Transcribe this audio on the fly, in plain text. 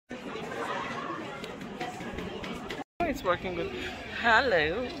it's working good.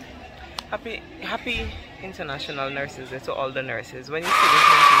 Hello. Happy International Nurses Day to all the nurses. When you see this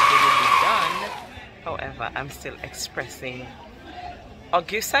nurses day will be done. However, I'm still expressing or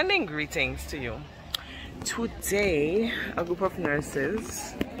sending greetings to you. Today, a group of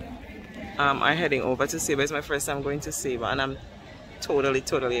nurses are heading over to Saba. It's my first time going to Saba and I'm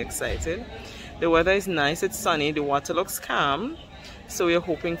totally excited. The weather is nice, it's sunny, the water looks calm, so we're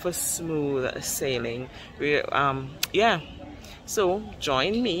hoping for smooth sailing. Yeah, so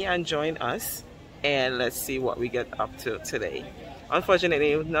join me and join us and let's see what we get up to today.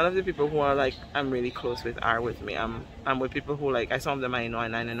 Unfortunately, none of the people who are like I'm really close with are with me. I'm with people who like some of them I know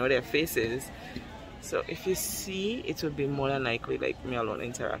and I know their faces. So if you see, it would be more than likely like me alone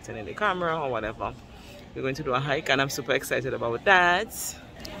interacting in the camera or whatever. We're going to do a hike and I'm super excited about that.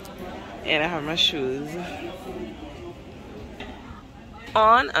 And I have my shoes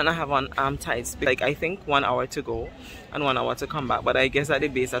on and I have on tights. Like I think 1 hour to go and 1 hour to come back. But I guess that they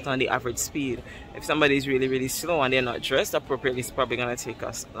base that on the average speed. If somebody is really slow and they're not dressed appropriately, it's probably gonna take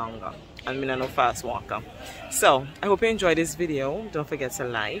us longer. And I'm no fast walker. So I hope you enjoyed this video. Don't forget to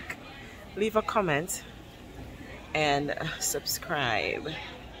like, leave a comment, and subscribe.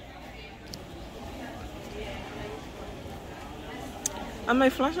 And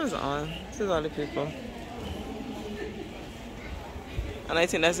my flash is on. This is all the people. And I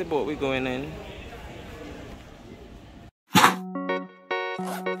think that's the boat we're going in.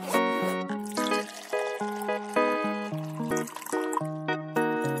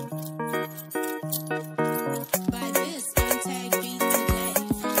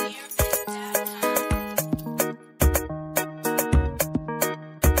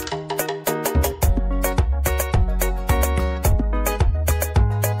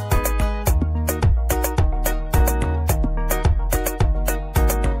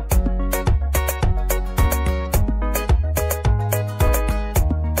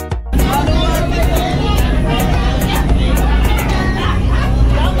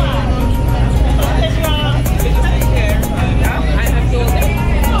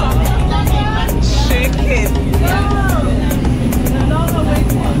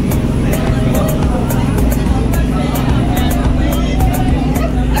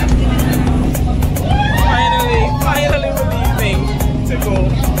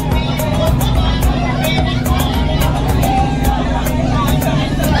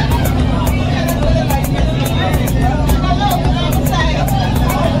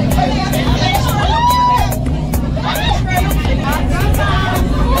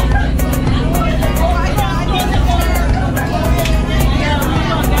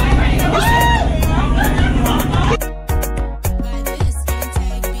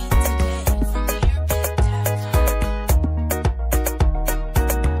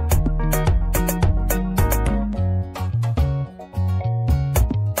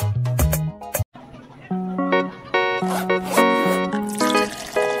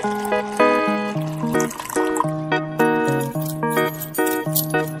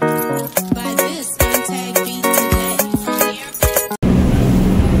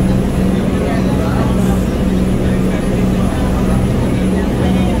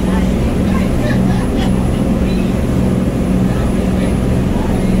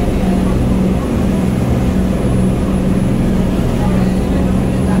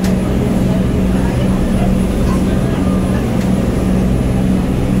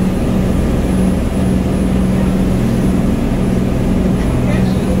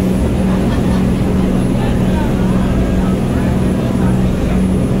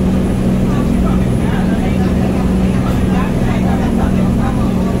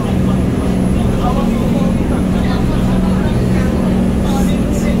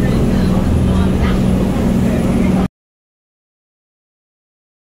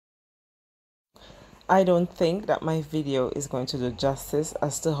 I don't think that my video is going to do justice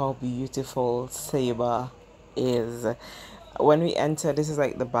as to how beautiful Saba is. When we enter, this is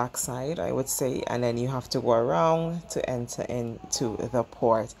like the back side, I would say, and then you have to go around to enter into the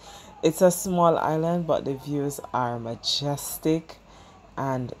port. It's a small island, but the views are majestic,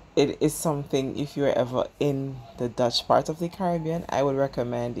 and it is something, if you're ever in the Dutch part of the Caribbean, I would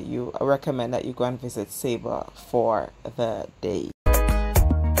recommend that you go and visit Saba for the day.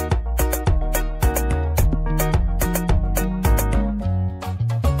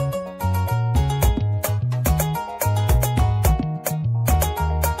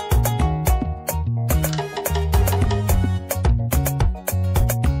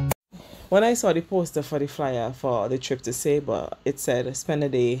 When I saw the poster for the flyer for the trip to Saba, it said spend a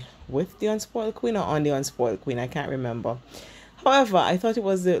day with the Unspoiled Queen or on the Unspoiled Queen. I can't remember. However, I thought it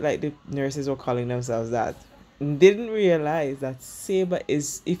was like the nurses were calling themselves that. didn't realize that Saba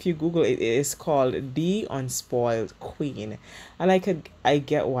is, if you Google it, it is called the Unspoiled Queen. And I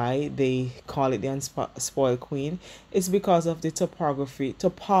get why they call it the Unspoiled Queen. It's because of the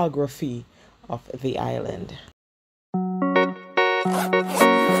topography of the island.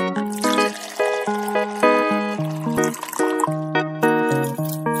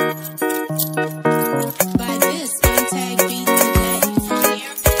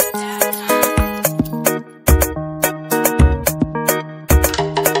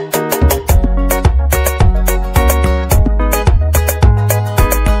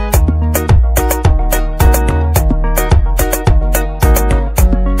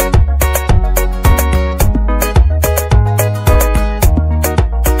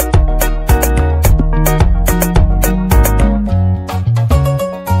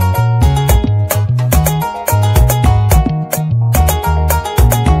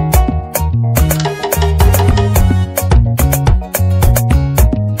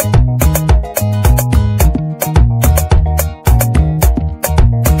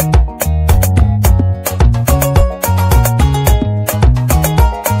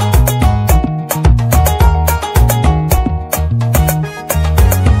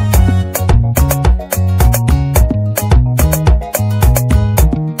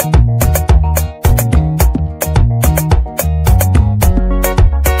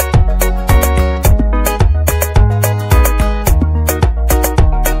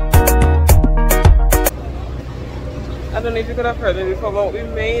 I don't know if you could have heard me before, but we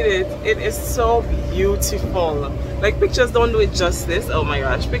made it. It is so beautiful. Like, pictures don't do it justice. Oh my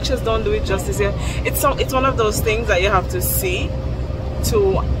gosh, pictures don't do it justice here. It's one of those things that you have to see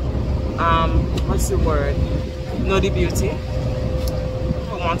to what's the word? Know the beauty,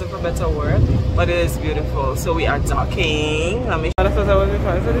 for want of a better word. But it is beautiful. So we are docking. Let me. That's what I was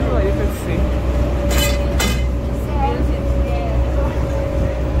before. So this is what you can see.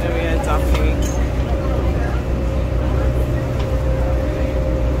 And we are docking.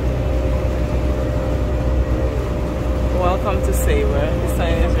 Welcome to Saba. The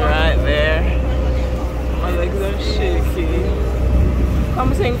sign is right there. My legs are shaky.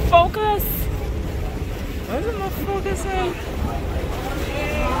 I'm saying focus. Where's my focusing?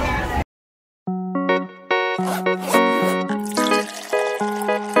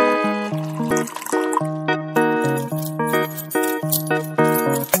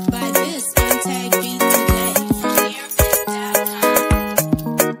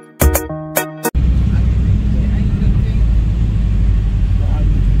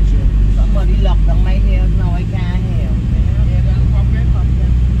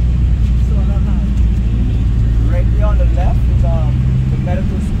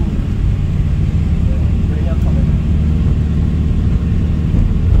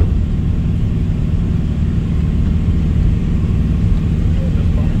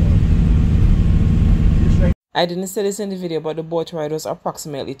 I didn't say this in the video, but the boat ride was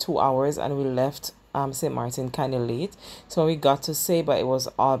approximately 2 hours, and we left St. Martin kind of late. So when we got to Saba, it was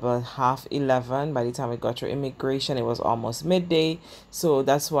all about 11:30. By the time we got through immigration, it was almost midday. So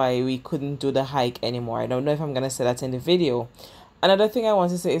that's why we couldn't do the hike anymore. I don't know if I'm going to say that in the video. Another thing I want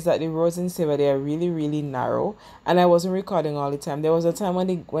to say is that the roads in Saba, they are really, really narrow. And I wasn't recording all the time. There was a time when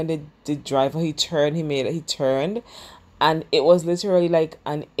the driver, he turned. And it was literally like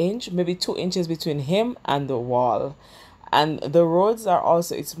an inch, maybe 2 inches between him and the wall. And the roads are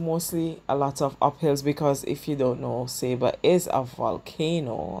also, it's mostly a lot of uphills, because if you don't know, Saba is a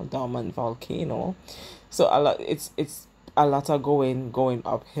volcano, dormant volcano. So it's a lot of going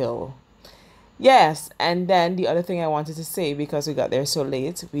uphill. Yes, and then the other thing I wanted to say, because we got there so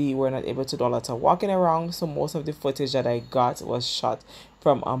late, we were not able to do a lot of walking around. So most of the footage that I got was shot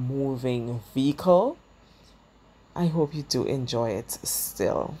from a moving vehicle. I hope you do enjoy it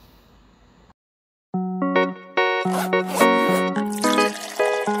still.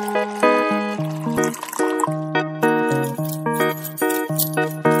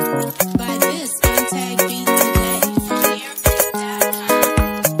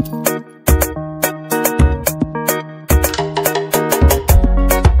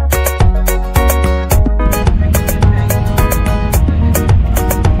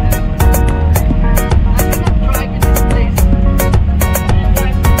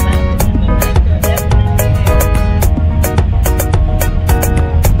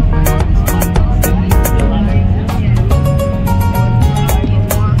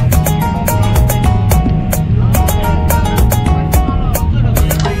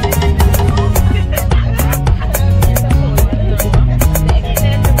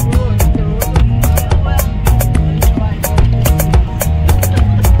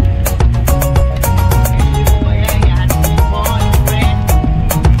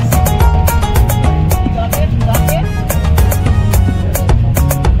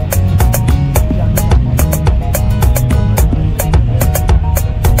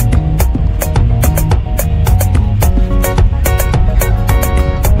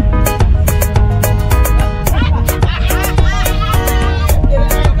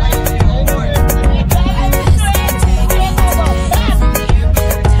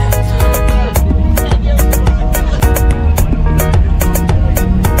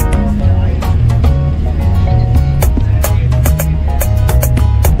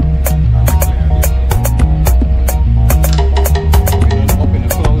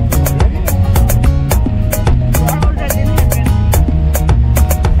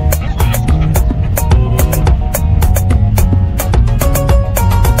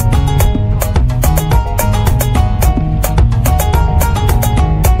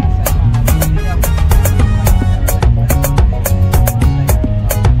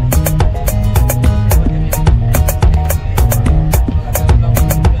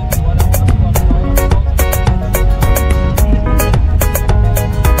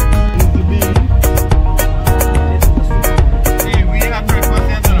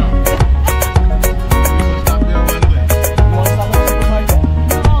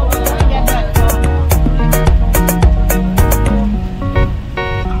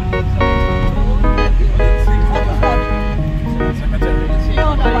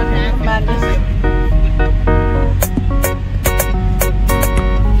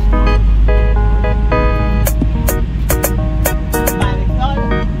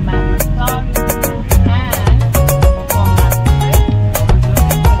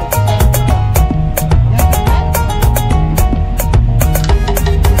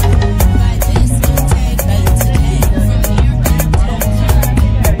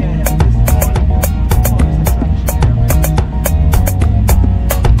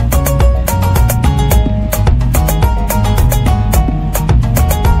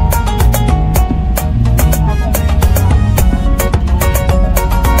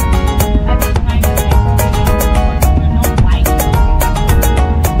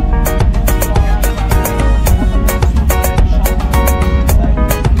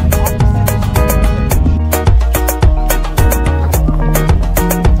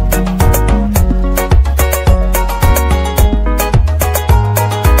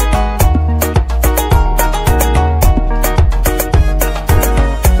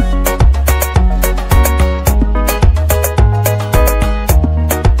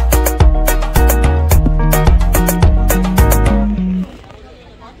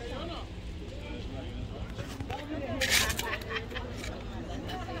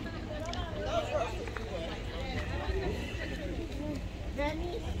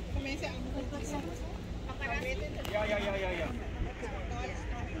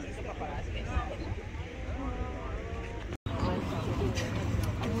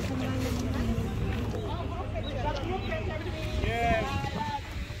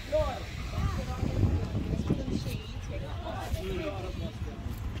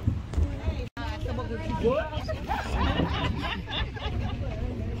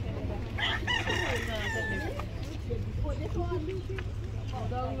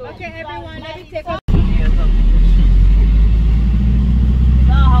 Okay, everyone, let me take a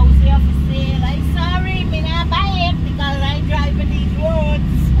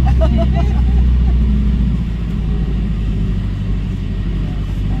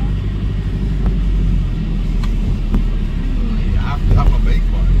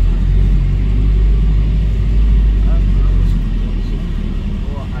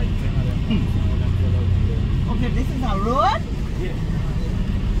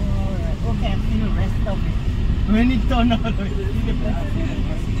when it turned out. You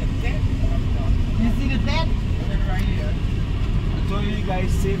see the tent? Right here. I told you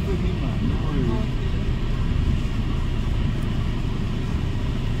guys safe with me, man. Don't worry.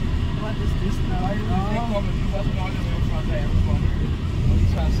 What is this now? They come and give us all the way from there.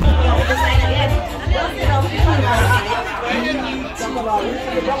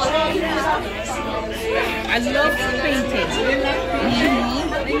 I love painting.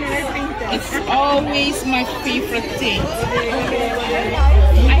 It's always my favorite thing.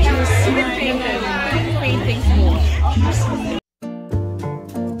 I have paintings more.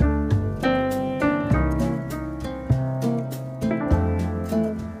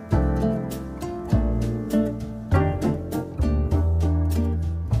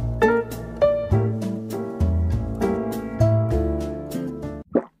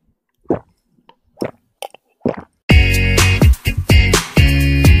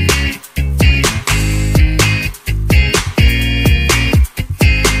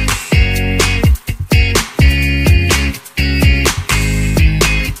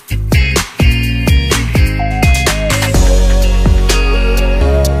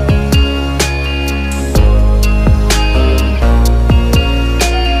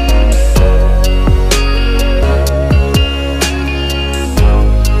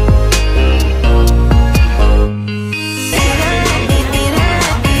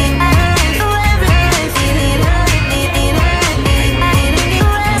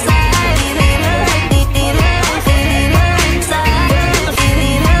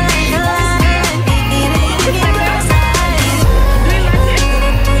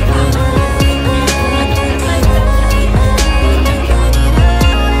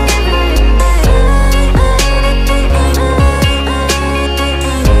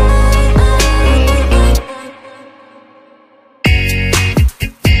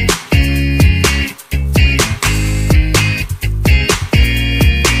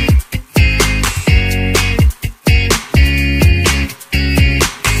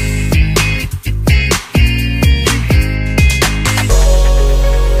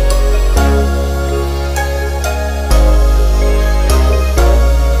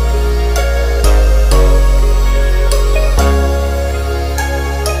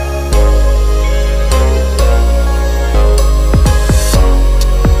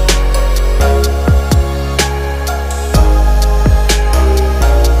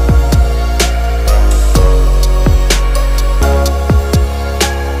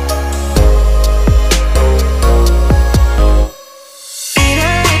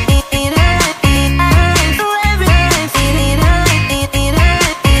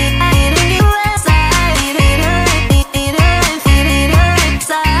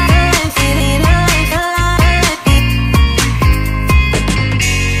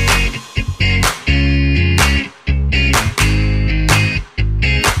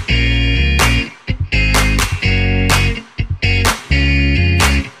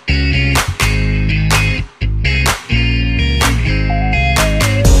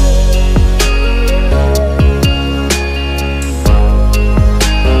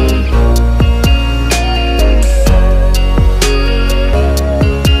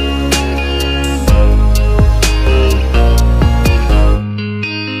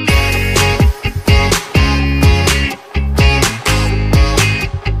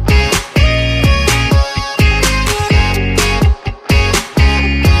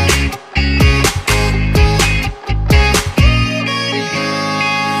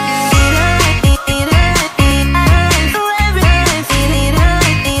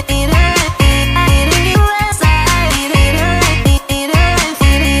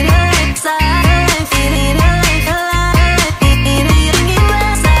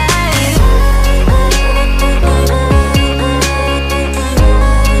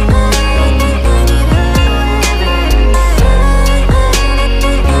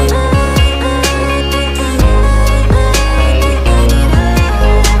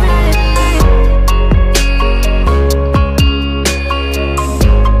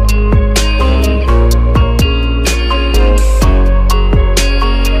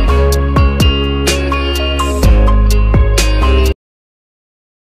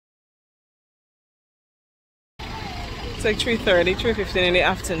 It's like 3:30, 3:15 in the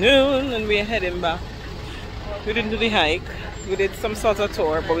afternoon, and we're heading back. We didn't do the hike. We did some sort of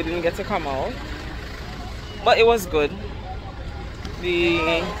tour, but we didn't get to come out. But it was good.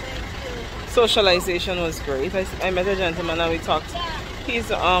 The socialization was great. I met a gentleman and we talked. He's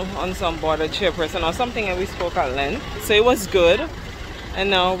on some board, a chairperson or something, and we spoke at length. So it was good.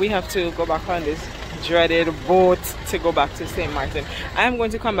 And now we have to go back on this dreaded boat to go back to St. Martin. I am going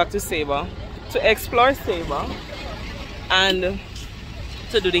to come back to Saba to explore Saba and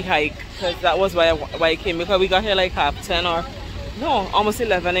to do the hike, because that was why I came, because we got here like 10:30 or no, almost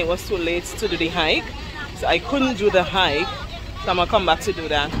 11. It was too late to do the hike, so I couldn't do the hike, so I'm gonna come back to do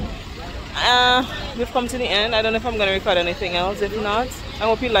that. We've come to the end. I don't know if I'm gonna record anything else. If not, I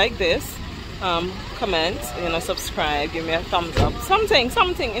hope you like this. Comment, subscribe, give me a thumbs up,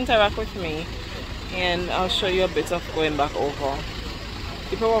 something, interact with me, and I'll show you a bit of going back over.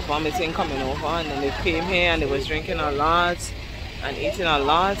 People were vomiting coming over, and then they came here and they was drinking a lot and eating a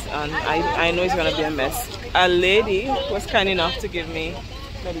lot, and I know it's gonna be a mess. A lady was kind enough to give me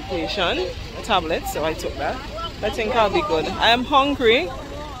medication, a tablet, so I took that. I think I'll be good. I am hungry,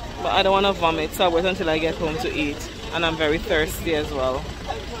 but I don't want to vomit, so I'll wait until I get home to eat, and I'm very thirsty as well.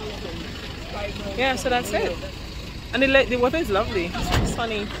 Yeah, so that's it. And the water is lovely. It's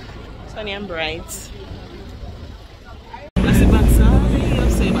sunny and bright. That's the backside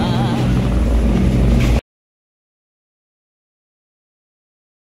of Saba.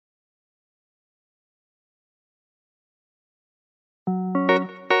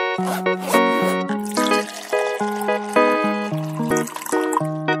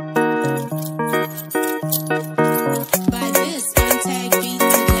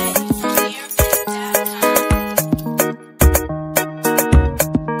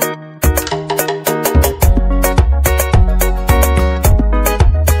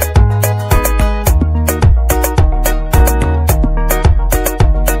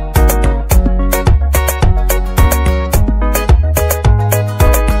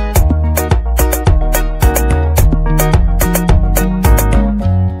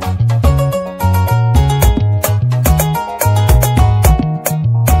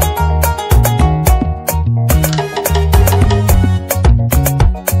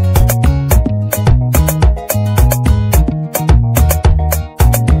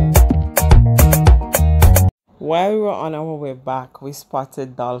 While we were on our way back, we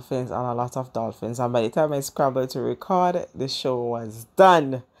spotted dolphins, and a lot of dolphins, and by the time I scrambled to record, the show was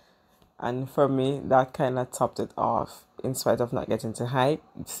done. And for me, that kind of topped it off. In spite of not getting to hike,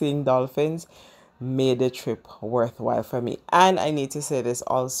 seeing dolphins made the trip worthwhile for me. And I need to say this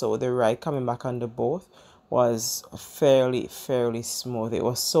also, the ride coming back on the boat was fairly smooth. It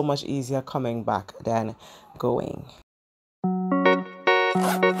was so much easier coming back than going.